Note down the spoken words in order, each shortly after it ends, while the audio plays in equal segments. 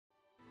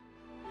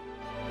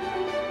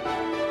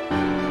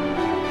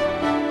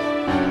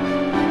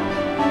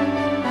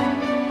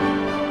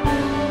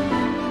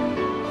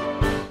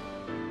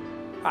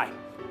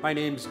My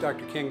name is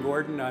Dr. Ken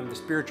Gordon. I'm the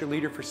spiritual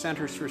leader for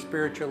Centers for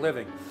Spiritual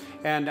Living.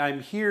 And I'm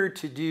here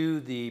to do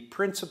the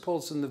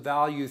principles and the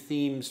value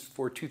themes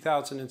for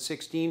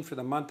 2016 for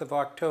the month of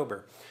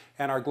October.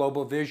 And our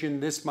global vision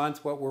this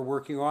month, what we're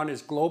working on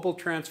is global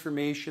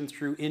transformation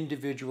through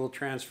individual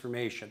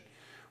transformation.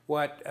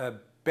 What a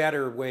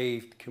better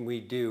way can we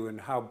do, and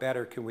how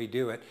better can we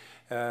do it?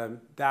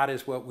 That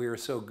is what we are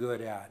so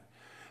good at.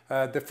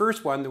 The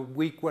first one, the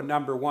week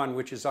number one,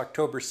 which is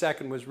October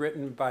 2nd, was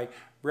written by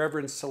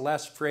Reverend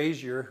Celeste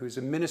Frazier, who's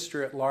a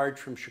minister at large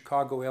from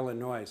Chicago,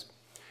 Illinois.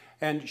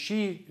 And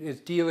she is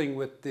dealing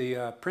with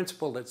the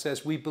principle that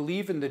says, we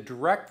believe in the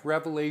direct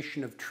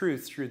revelation of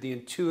truth through the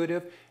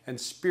intuitive and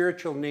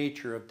spiritual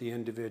nature of the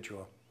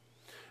individual.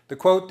 The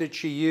quote that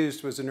she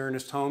used was an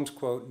Ernest Holmes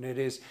quote, and it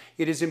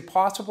is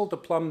impossible to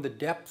plumb the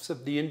depths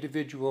of the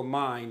individual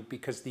mind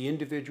because the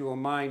individual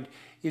mind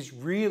is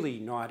really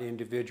not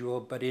individual,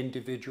 but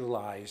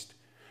individualized.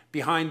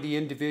 Behind the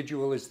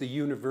individual is the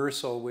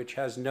universal, which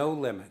has no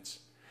limits.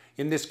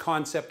 In this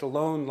concept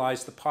alone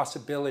lies the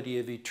possibility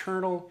of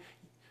eternal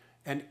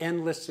and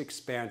endless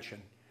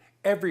expansion.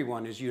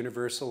 Everyone is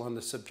universal on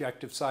the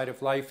subjective side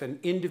of life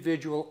and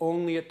individual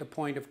only at the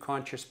point of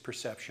conscious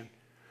perception.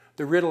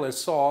 The riddle is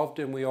solved,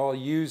 and we all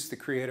use the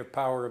creative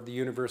power of the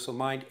universal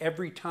mind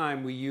every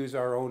time we use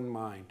our own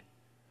mind.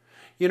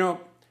 You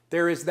know,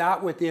 there is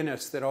that within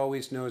us that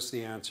always knows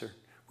the answer.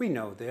 We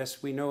know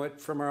this. We know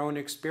it from our own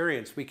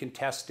experience. We can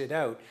test it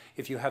out.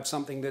 If you have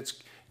something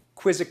that's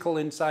quizzical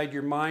inside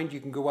your mind,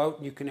 you can go out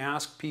and you can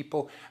ask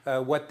people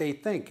what they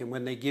think. And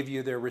when they give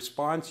you their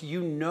response,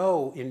 you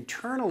know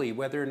internally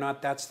whether or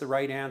not that's the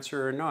right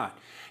answer or not.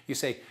 You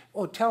say,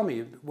 oh, tell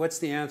me, what's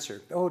the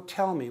answer? Oh,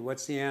 tell me,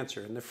 what's the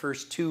answer? And the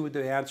first two,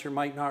 the answer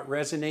might not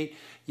resonate.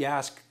 You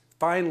ask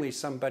finally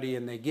somebody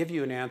and they give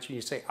you an answer and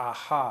you say,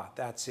 aha,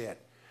 that's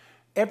it.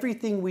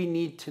 Everything we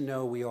need to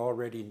know, we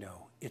already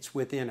know. It's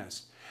within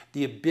us.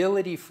 The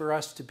ability for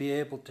us to be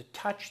able to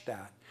touch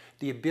that,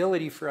 the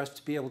ability for us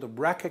to be able to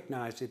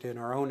recognize it in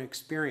our own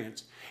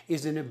experience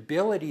is an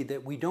ability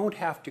that we don't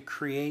have to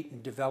create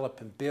and develop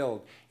and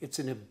build. It's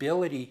an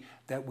ability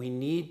that we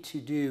need to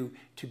do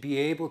to be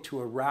able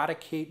to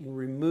eradicate and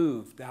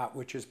remove that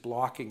which is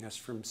blocking us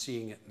from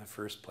seeing it in the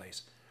first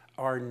place.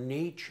 Our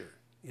nature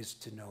is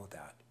to know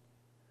that.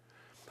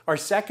 Our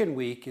second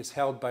week is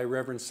held by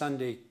Reverend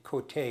Sunday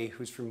Cote,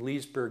 who's from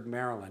Leesburg,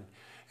 Maryland,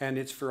 and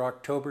it's for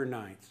October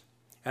 9th.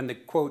 And the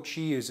quote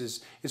she uses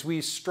is, we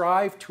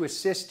strive to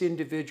assist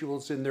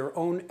individuals in their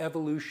own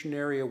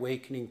evolutionary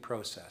awakening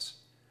process.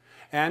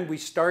 And we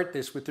start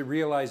this with the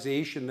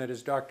realization that,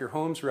 as Dr.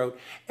 Holmes wrote,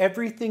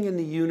 everything in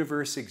the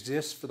universe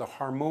exists for the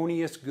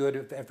harmonious good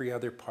of every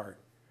other part.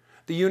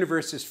 The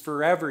universe is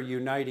forever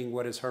uniting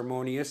what is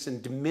harmonious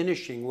and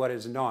diminishing what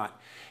is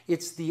not.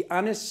 It's the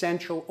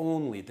unessential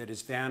only that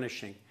is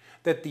vanishing,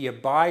 that the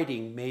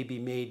abiding may be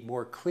made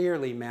more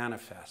clearly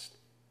manifest.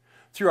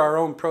 Through our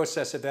own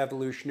process of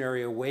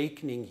evolutionary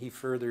awakening, he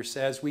further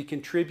says, we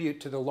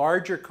contribute to the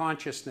larger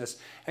consciousness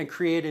and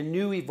create a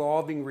new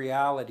evolving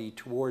reality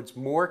towards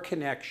more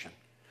connection,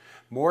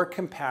 more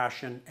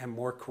compassion, and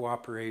more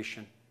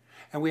cooperation.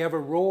 And we have a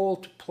role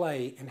to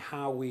play in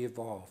how we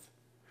evolve.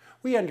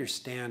 We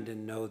understand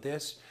and know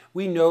this.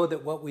 We know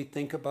that what we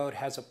think about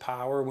has a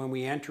power. When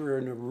we enter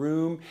in a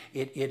room,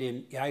 it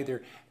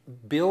either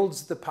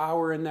builds the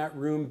power in that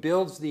room,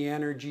 builds the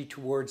energy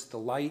towards the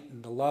light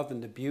and the love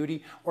and the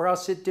beauty, or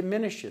else it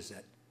diminishes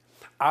it.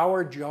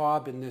 Our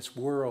job in this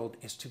world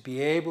is to be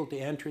able to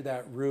enter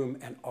that room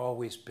and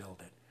always build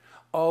it,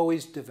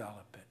 always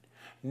develop it.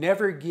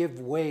 Never give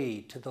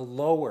way to the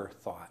lower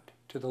thought,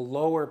 to the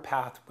lower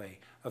pathway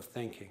of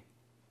thinking.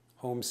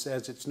 Holmes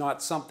says it's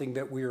not something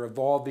that we are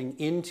evolving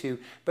into,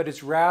 but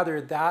it's rather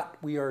that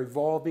we are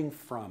evolving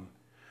from.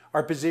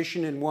 Our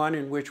position in one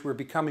in which we're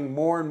becoming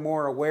more and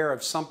more aware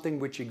of something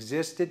which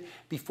existed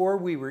before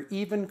we were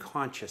even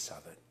conscious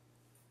of it.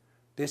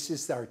 This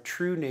is our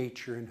true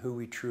nature and who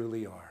we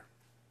truly are.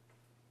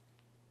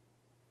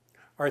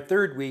 Our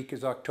third week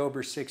is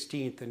October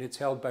 16th, and it's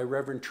held by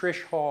Reverend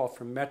Trish Hall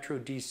from Metro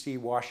DC,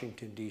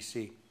 Washington,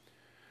 DC.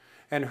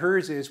 And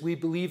hers is, we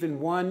believe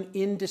in one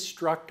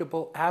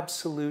indestructible,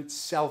 absolute,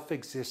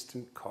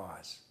 self-existent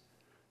cause.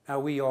 Now,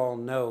 we all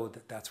know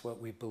that that's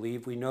what we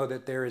believe. We know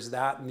that there is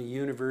that in the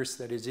universe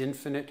that is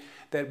infinite,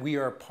 that we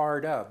are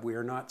part of. We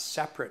are not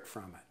separate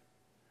from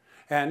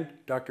it. And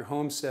Dr.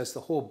 Holmes says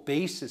the whole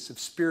basis of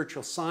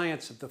spiritual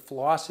science, of the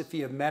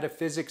philosophy of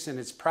metaphysics and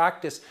its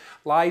practice,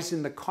 lies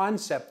in the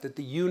concept that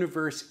the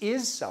universe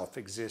is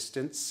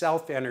self-existent,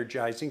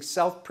 self-energizing,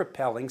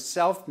 self-propelling,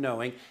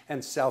 self-knowing,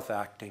 and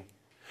self-acting.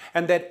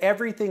 And that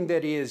everything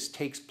that is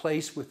takes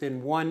place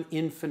within one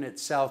infinite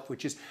self,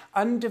 which is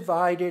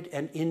undivided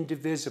and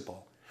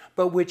indivisible,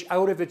 but which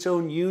out of its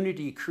own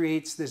unity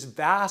creates this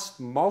vast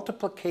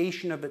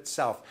multiplication of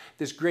itself,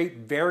 this great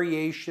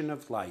variation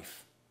of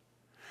life.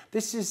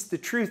 This is the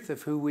truth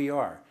of who we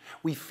are.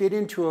 We fit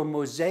into a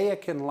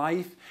mosaic in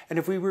life, and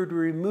if we were to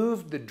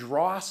remove the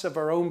dross of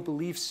our own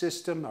belief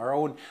system, our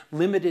own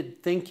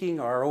limited thinking,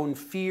 our own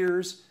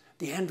fears,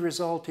 The end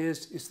result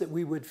is that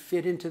we would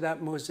fit into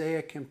that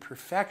mosaic in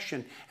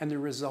perfection, and the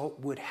result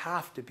would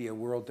have to be a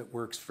world that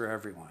works for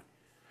everyone.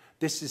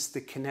 This is the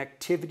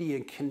connectivity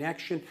and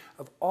connection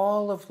of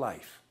all of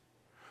life.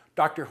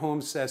 Dr.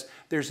 Holmes says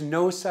there's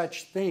no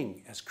such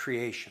thing as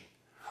creation.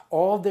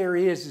 All there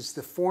is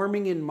the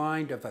forming in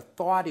mind of a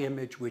thought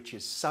image which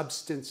is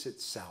substance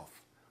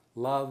itself,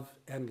 love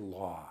and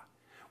law.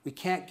 We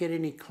can't get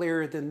any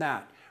clearer than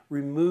that.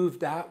 Remove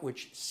that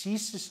which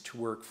ceases to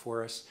work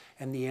for us,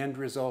 and the end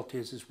result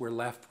is we're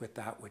left with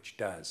that which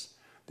does.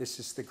 This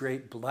is the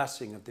great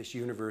blessing of this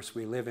universe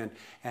we live in.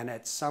 And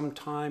at some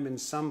time, in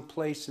some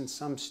place, in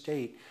some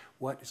state,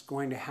 what is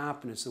going to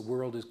happen is the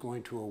world is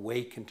going to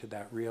awaken to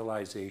that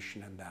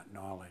realization and that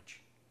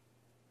knowledge.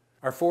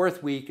 Our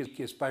fourth week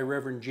is by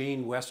Reverend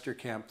Jane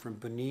Westerkamp from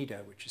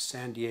Bonita, which is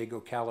San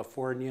Diego,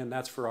 California, and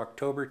that's for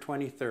October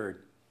 23rd.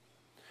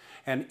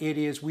 And it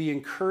is, we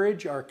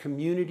encourage our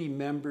community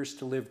members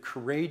to live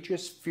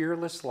courageous,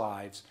 fearless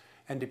lives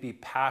and to be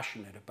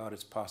passionate about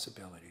its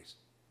possibilities.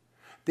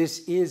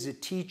 This is a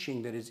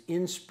teaching that is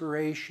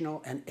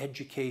inspirational and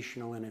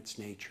educational in its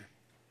nature.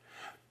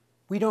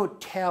 We don't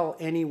tell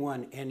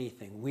anyone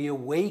anything. We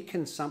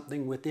awaken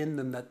something within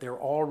them that they're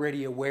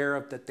already aware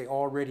of, that they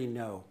already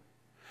know.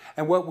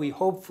 And what we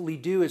hopefully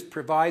do is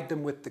provide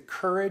them with the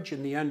courage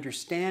and the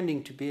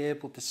understanding to be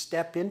able to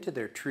step into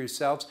their true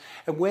selves.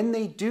 And when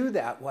they do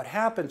that, what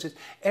happens is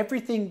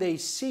everything they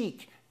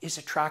seek is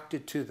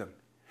attracted to them.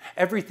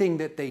 Everything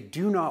that they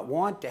do not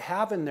want to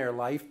have in their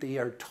life, they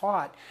are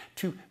taught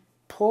to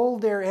pull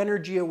their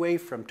energy away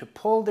from, to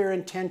pull their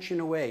intention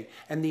away.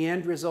 And the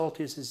end result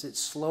is it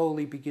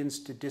slowly begins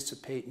to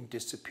dissipate and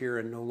disappear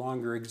and no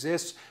longer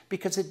exists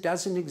because it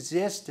doesn't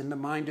exist in the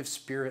mind of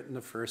spirit in the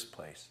first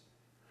place.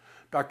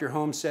 Dr.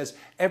 Holmes says,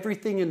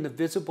 everything in the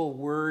visible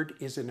word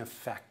is an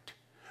effect.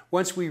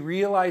 Once we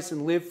realize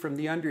and live from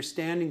the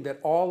understanding that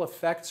all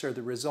effects are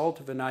the result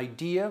of an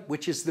idea,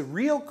 which is the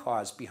real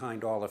cause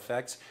behind all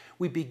effects,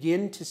 we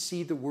begin to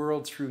see the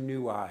world through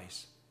new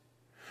eyes.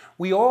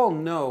 We all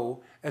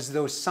know, as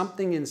though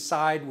something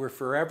inside were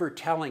forever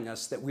telling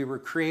us that we were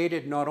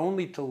created not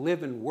only to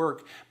live and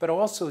work, but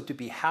also to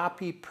be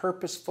happy,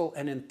 purposeful,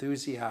 and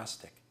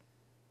enthusiastic.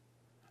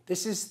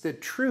 This is the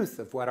truth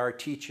of what our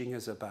teaching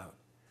is about.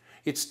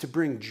 It's to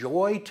bring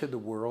joy to the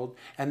world,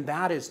 and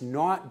that is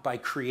not by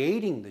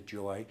creating the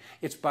joy,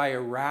 it's by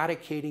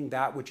eradicating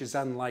that which is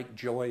unlike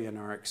joy in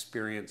our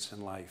experience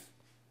in life.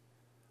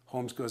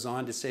 Holmes goes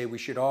on to say we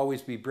should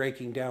always be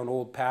breaking down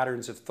old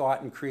patterns of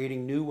thought and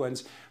creating new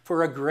ones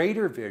for a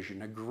greater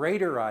vision, a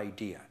greater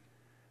idea.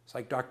 It's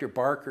like Dr.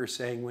 Barker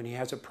saying when he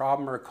has a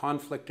problem or a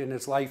conflict in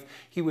his life,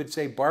 he would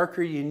say,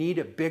 Barker, you need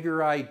a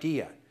bigger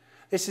idea.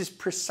 This is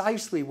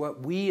precisely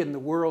what we in the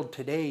world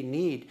today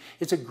need.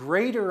 It's a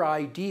greater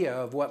idea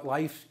of what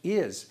life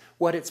is,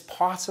 what it's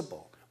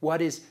possible,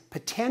 what is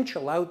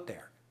potential out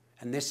there.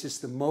 And this is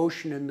the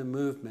motion and the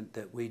movement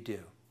that we do.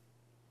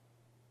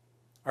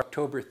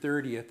 October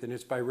 30th, and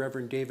it's by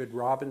Reverend David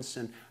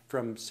Robinson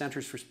from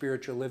Centers for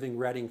Spiritual Living,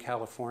 Redding,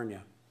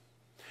 California.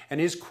 And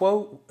his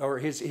quote, or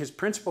his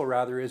principle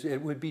rather, is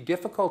it would be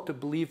difficult to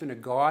believe in a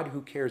God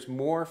who cares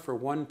more for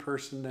one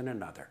person than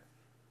another.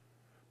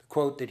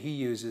 Quote that he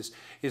uses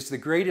is the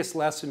greatest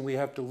lesson we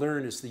have to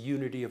learn is the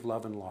unity of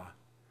love and law.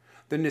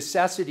 The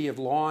necessity of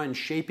law in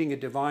shaping a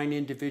divine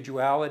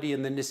individuality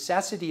and the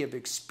necessity of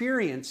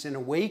experience in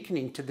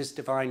awakening to this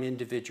divine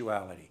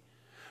individuality.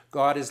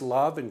 God is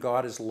love and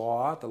God is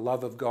law. The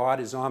love of God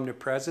is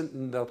omnipresent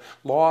and the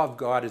law of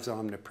God is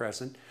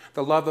omnipresent.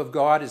 The love of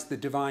God is the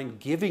divine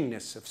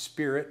givingness of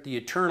spirit, the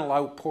eternal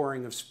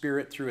outpouring of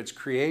spirit through its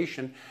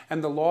creation,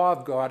 and the law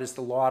of God is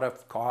the law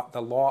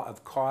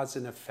of cause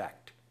and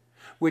effect,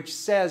 which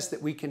says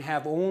that we can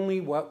have only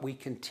what we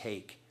can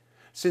take.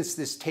 Since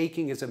this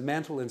taking is a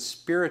mental and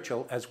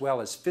spiritual as well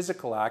as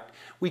physical act,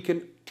 we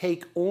can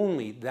take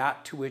only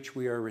that to which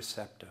we are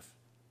receptive.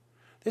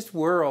 This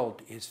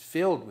world is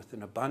filled with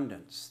an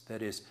abundance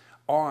that is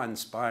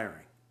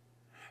awe-inspiring.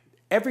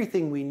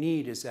 Everything we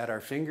need is at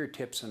our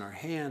fingertips and our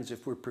hands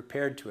if we're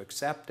prepared to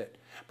accept it.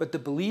 But the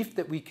belief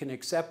that we can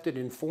accept it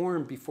in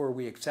form before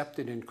we accept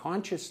it in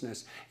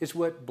consciousness is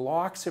what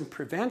blocks and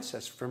prevents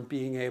us from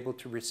being able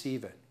to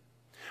receive it.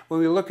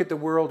 When we look at the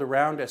world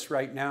around us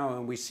right now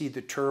and we see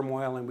the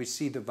turmoil and we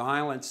see the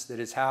violence that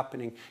is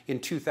happening in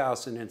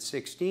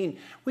 2016,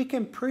 we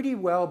can pretty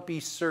well be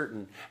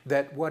certain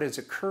that what is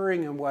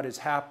occurring and what is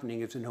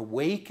happening is an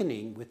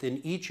awakening within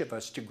each of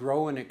us to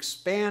grow and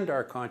expand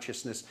our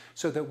consciousness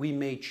so that we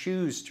may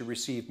choose to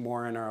receive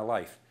more in our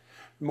life.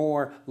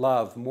 More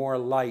love, more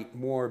light,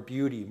 more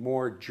beauty,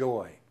 more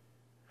joy.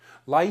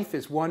 Life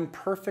is one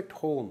perfect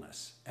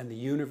wholeness and the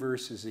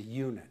universe is a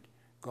unit.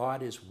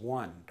 God is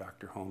one,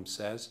 Dr. Holmes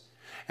says.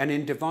 And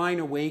in divine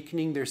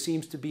awakening, there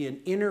seems to be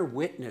an inner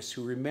witness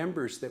who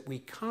remembers that we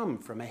come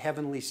from a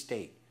heavenly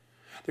state.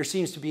 There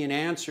seems to be an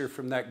answer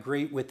from that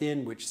great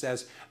within which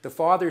says, the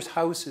Father's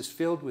house is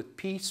filled with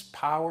peace,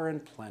 power,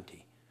 and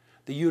plenty.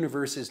 The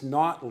universe is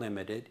not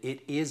limited.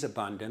 It is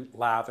abundant,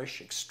 lavish,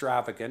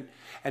 extravagant,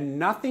 and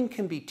nothing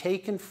can be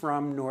taken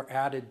from nor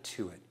added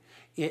to it.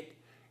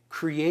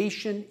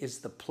 Creation is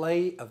the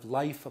play of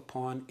life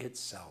upon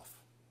itself.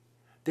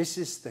 This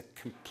is the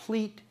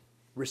complete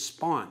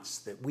response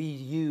that we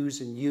use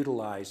and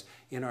utilize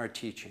in our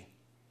teaching.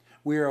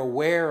 We are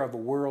aware of a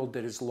world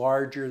that is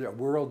larger, a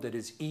world that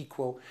is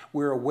equal.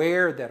 We're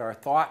aware that our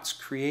thoughts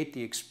create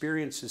the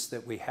experiences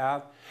that we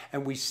have,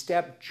 and we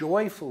step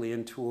joyfully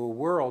into a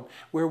world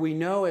where we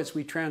know as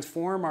we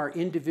transform our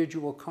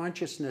individual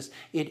consciousness,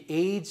 it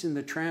aids in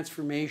the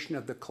transformation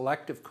of the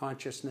collective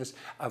consciousness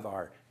of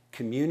our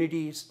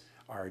communities,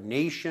 our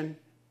nation,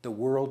 the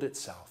world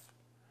itself.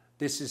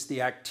 This is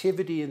the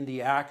activity and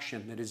the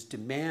action that is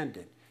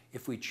demanded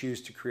if we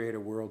choose to create a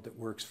world that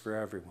works for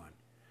everyone.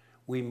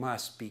 We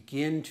must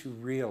begin to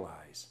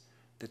realize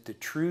that the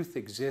truth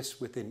exists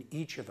within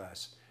each of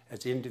us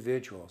as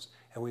individuals,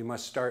 and we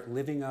must start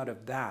living out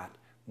of that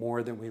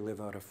more than we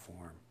live out of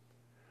form.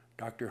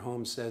 Dr.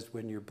 Holmes says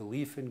when your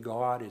belief in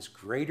God is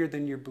greater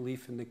than your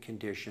belief in the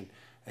condition,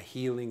 a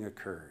healing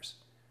occurs.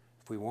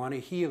 If we want a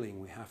healing,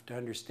 we have to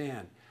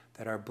understand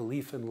that our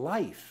belief in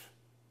life,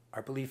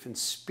 our belief in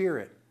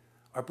spirit,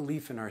 our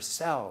belief in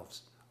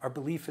ourselves, our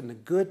belief in the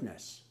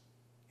goodness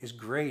is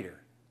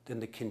greater than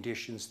the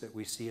conditions that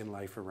we see in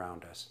life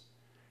around us.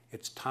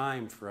 It's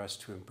time for us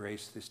to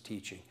embrace this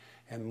teaching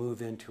and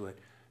move into it,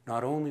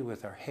 not only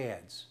with our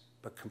heads,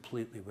 but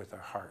completely with our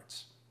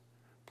hearts.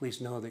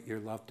 Please know that you're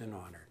loved and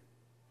honored.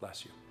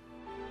 Bless you.